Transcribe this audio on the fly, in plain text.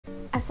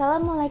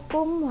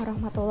Assalamualaikum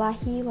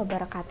warahmatullahi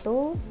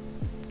wabarakatuh.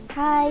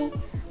 Hi,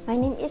 my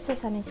name is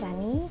Susan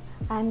Nusyani.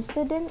 I'm a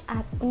student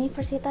at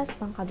Universitas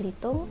Bangka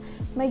Belitung,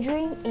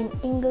 majoring in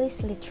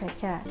English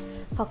Literature,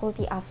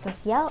 Faculty of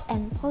Social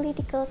and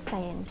Political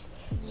Science.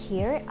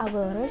 Here, I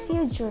will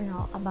review a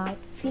journal about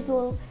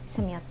visual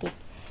semiotics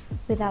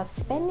without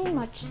spending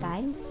much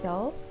time,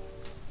 so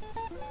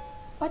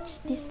watch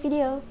this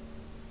video.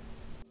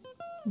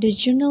 The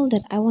journal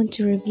that I want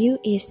to review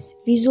is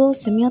Visual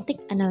Semiotic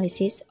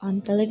Analysis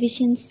on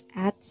Television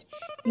Ads,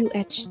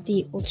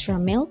 UHT Ultra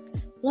Milk,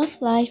 Love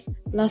Life,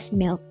 Love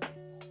Milk.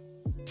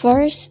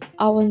 First,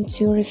 I want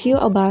to review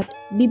about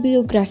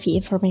bibliography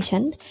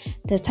information.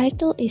 The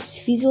title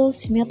is Visual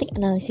Semiotic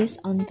Analysis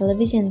on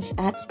Television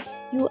Ads,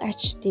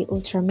 UHT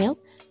Ultra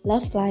Milk,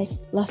 Love Life,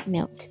 Love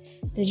Milk.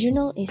 The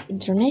journal is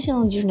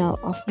International Journal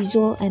of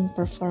Visual and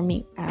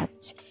Performing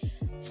Arts.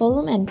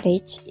 Volume and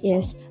page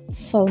is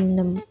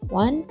volume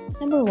 1,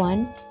 number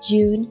 1,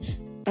 June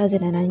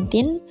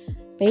 2019,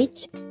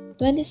 page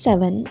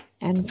 27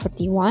 and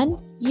 41,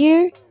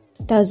 year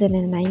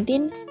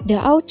 2019. The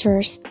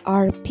authors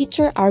are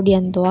Peter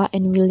Ardiantoa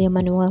and William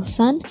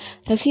Manuelson.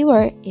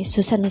 Reviewer is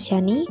Susan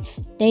Nusyani.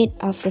 Date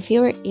of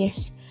reviewer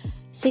is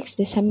 6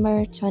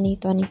 December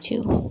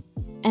 2022.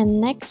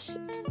 And next,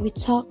 we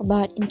talk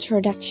about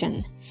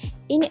introduction.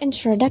 In the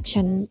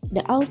introduction,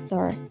 the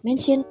author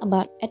mentioned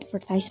about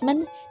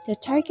advertisement, the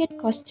target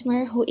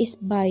customer who is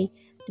buy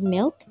the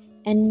milk,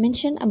 and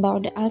mentioned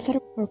about the other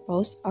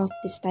purpose of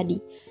the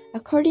study.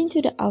 According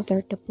to the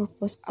author, the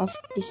purpose of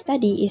the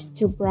study is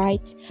to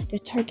bright the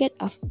target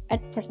of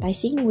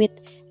advertising with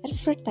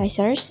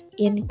advertisers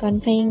in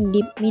conveying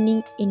deep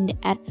meaning in the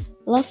ad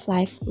Love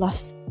Life,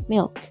 Love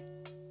Milk.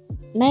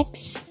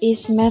 Next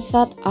is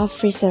method of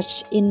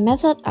research. In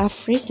method of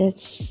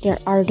research, there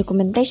are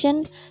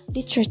documentation,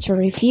 literature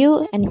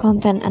review, and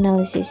content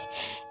analysis.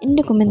 In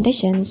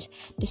documentations,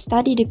 the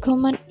study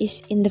document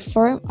is in the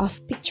form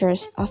of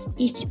pictures of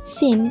each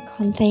scene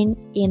contained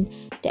in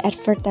the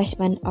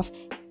advertisement of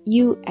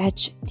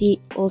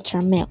UHT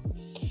Ultra Milk.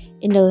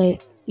 In the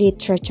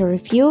literature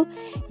review,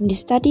 in the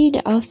study,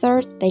 the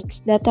author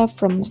takes data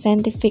from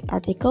scientific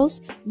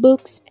articles,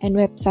 books, and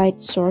website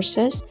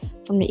sources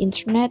from the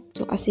internet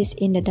to assist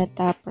in the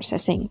data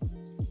processing.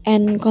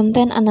 And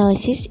content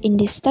analysis, in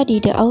this study,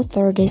 the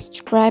author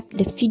described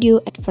the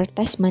video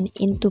advertisement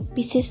into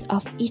pieces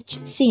of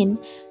each scene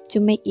to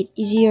make it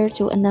easier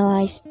to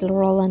analyze the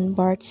Roland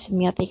Barthes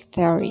semiotic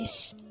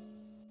theories.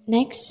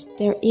 Next,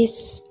 there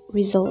is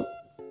result.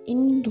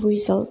 In the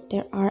result,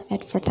 there are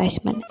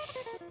advertisement.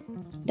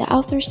 The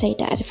author said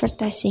that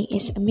advertising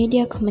is a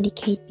media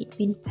communicate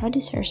between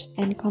producers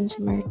and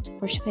consumer to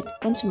persuade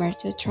consumer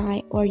to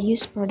try or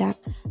use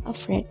product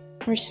offered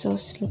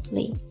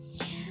persuasively.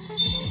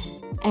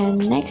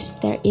 And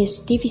next, there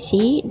is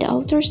TVC. The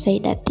author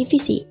said that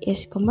TVC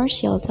is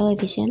commercial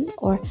television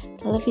or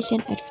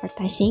television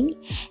advertising,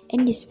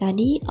 and the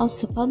study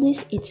also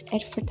published its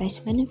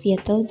advertisement via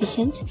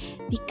televisions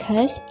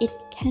because it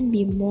can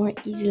be more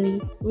easily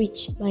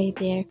reached by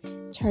their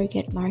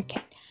target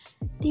market.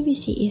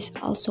 TVC is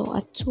also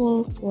a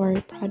tool for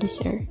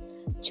producer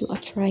to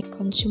attract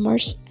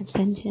consumers'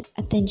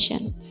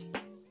 attention.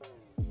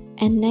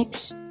 And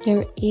next,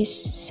 there is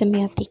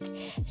semiotic.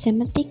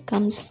 Semiotic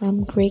comes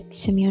from Greek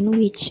semion,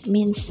 which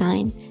means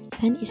sign.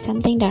 Sign is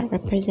something that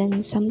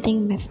represents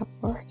something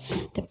metaphor.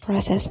 The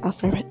process of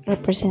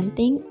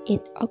representing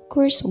it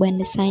occurs when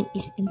the sign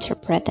is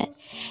interpreted.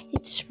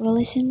 Its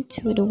relation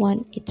to the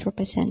one it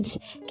represents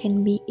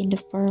can be in the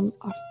form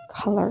of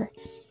color.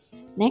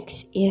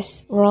 Next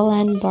is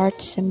Roland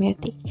Barthes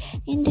semiotic.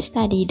 In the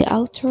study, the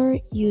author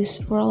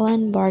used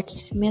Roland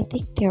Barthes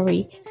semiotic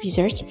theory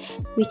research,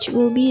 which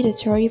will be the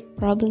theory of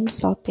problem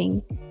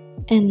solving.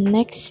 And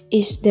next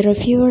is the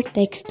reviewer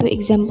takes 2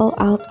 examples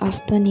out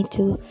of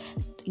 22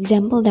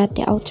 examples that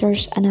the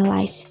authors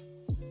analyze.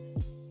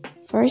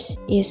 First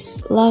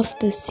is love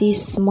to see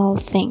small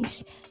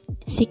things,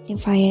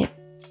 signified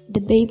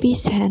the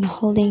baby's hand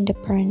holding the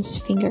parent's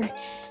finger.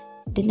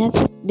 The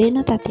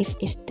denotative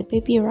is the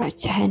baby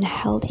right hand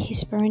held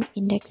his parent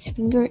index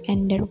finger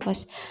and there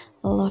was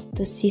a love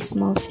to see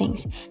small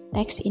things.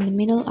 Text in the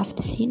middle of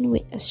the scene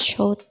with a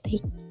shot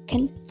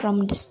taken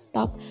from the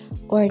stop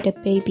or the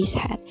baby's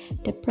head.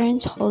 The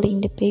parents holding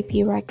the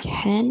baby right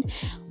hand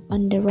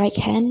on the right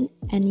hand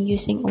and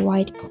using a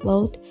white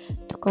cloth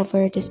to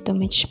cover the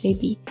stomach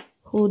baby,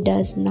 who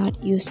does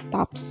not use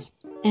tops.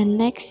 And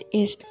next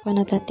is the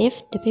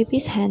connotative, the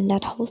baby's hand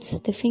that holds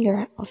the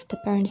finger of the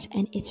parents,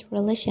 and its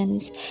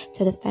relations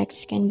to the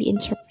text can be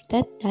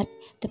interpreted that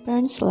the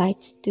parents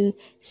likes to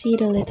see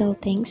the little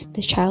things,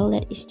 the child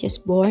that is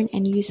just born,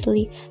 and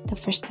usually the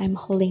first time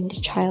holding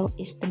the child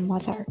is the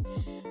mother.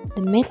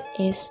 The myth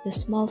is the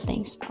small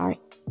things are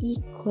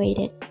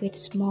equated with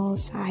small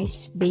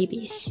size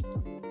babies.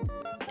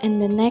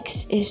 And the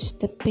next is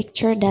the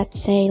picture that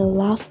say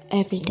love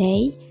every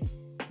day.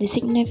 The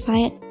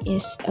signified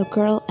is a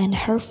girl and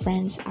her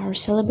friends are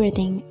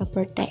celebrating a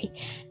birthday.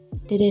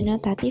 The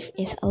denotative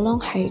is a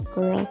long-haired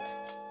girl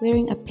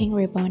wearing a pink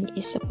ribbon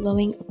is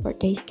blowing a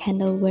birthday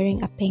candle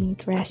wearing a pink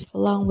dress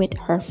along with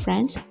her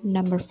friends,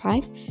 number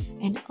 5,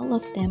 and all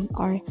of them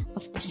are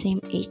of the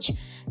same age.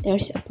 There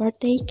is a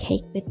birthday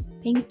cake with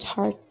pink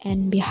tart,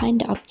 and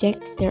behind the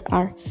object there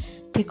are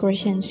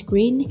decorations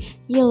green,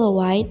 yellow,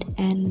 white,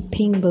 and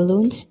pink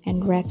balloons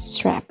and red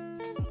strap.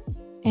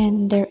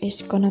 And there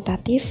is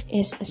connotative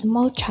is a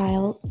small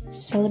child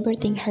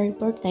celebrating her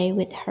birthday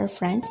with her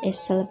friends is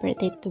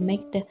celebrated to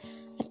make the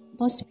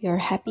atmosphere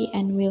happy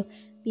and will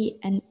be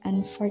an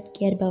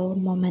unforgettable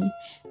moment.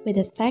 With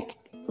the tag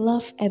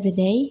love every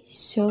day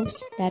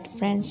shows that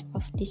friends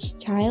of this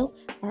child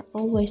are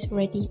always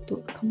ready to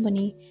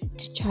accompany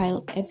the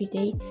child every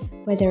day,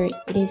 whether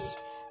it is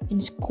in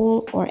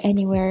school or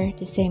anywhere,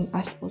 the same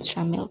as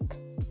Ultra Milk.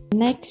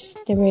 Next,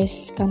 there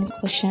is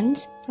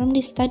conclusions. From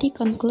this study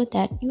conclude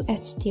that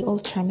UHT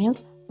Ultra Milk,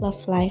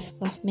 Love Life,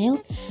 Love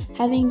Milk,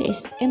 having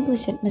this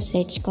implicit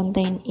message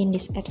contained in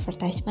this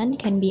advertisement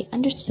can be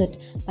understood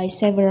by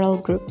several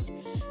groups.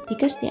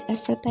 Because the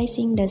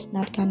advertising does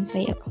not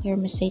convey a clear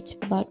message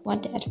about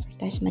what the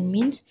advertisement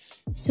means,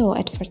 so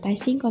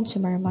advertising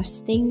consumer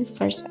must think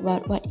first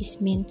about what is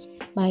meant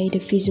by the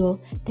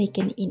visual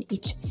taken in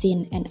each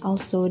scene and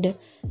also the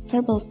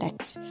verbal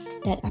text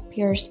that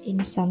appears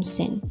in some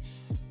scene.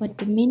 What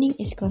the meaning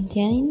is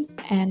contained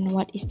and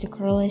what is the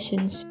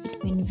correlations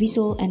between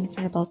visual and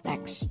verbal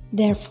text.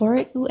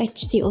 Therefore,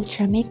 UHT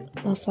Ultra Milk,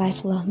 Love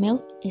Life, Love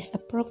Milk is a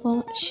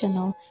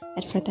promotional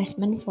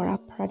advertisement for a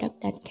product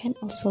that can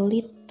also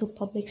lead to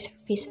public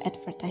service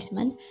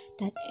advertisement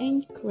that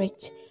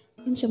encourage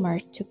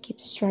consumers to keep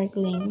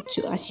struggling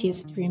to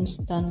achieve dreams.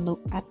 Don't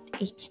look at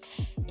age.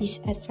 This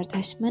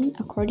advertisement,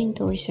 according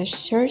to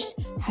researchers,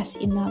 has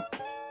enough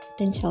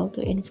potential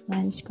to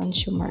influence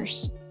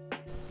consumers.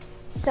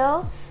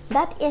 So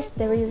that is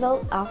the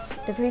result of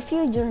the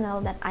review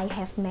journal that I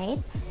have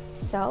made.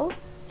 So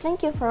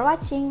thank you for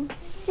watching.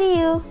 See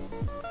you!